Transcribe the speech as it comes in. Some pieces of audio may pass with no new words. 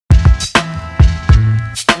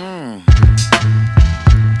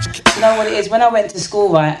you know what it is? When I went to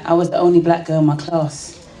school, right, I was the only black girl in my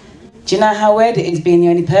class. Do you know how weird it is being the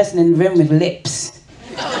only person in the room with lips?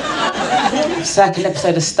 It's like an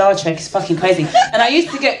episode of Star Trek, it's fucking crazy. And I used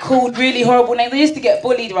to get called really horrible names. I used to get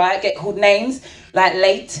bullied, right? Get called names, like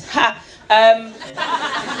late. Ha!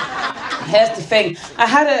 Here's the thing. I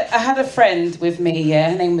had a friend with me, yeah,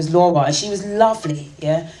 her name was Laura, and she was lovely,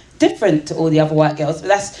 yeah? Different to all the other white girls, but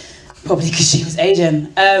that's probably because she was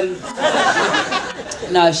Asian.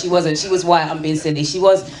 No, she wasn't. She was white, I'm being silly. She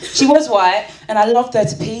was white, and I loved her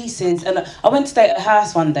to pieces. And I went to stay at her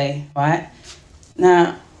house one day, right?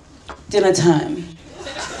 Now, dinner time.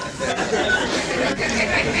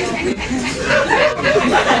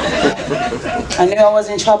 I knew I was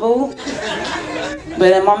in trouble, but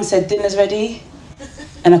then Mum said dinner's ready,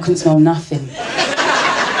 and I couldn't smell nothing.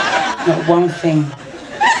 Not one thing,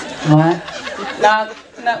 right? Now,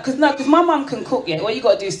 because my mum can cook, yeah. All you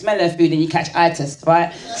got to do is smell her food and you catch itis,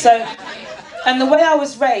 right? So, and the way I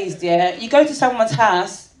was raised, yeah, you go to someone's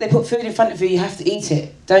house, they put food in front of you, you have to eat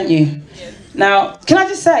it, don't you? Yeah. Now, can I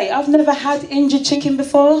just say, I've never had injured chicken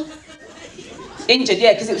before. Injured,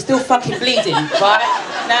 yeah, because it was still fucking bleeding, right?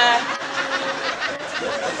 Nah.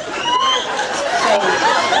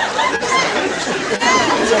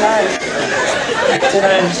 I don't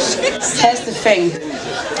know. Here's the thing.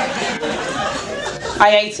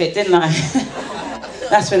 I ate it, didn't I?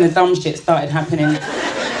 That's when the dumb shit started happening.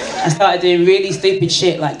 I started doing really stupid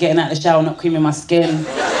shit, like getting out of the shower, not creaming my skin.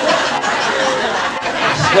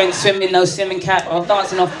 Went swimming, no swimming cap. I was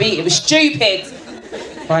dancing off beat. It was stupid.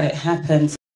 But it happened.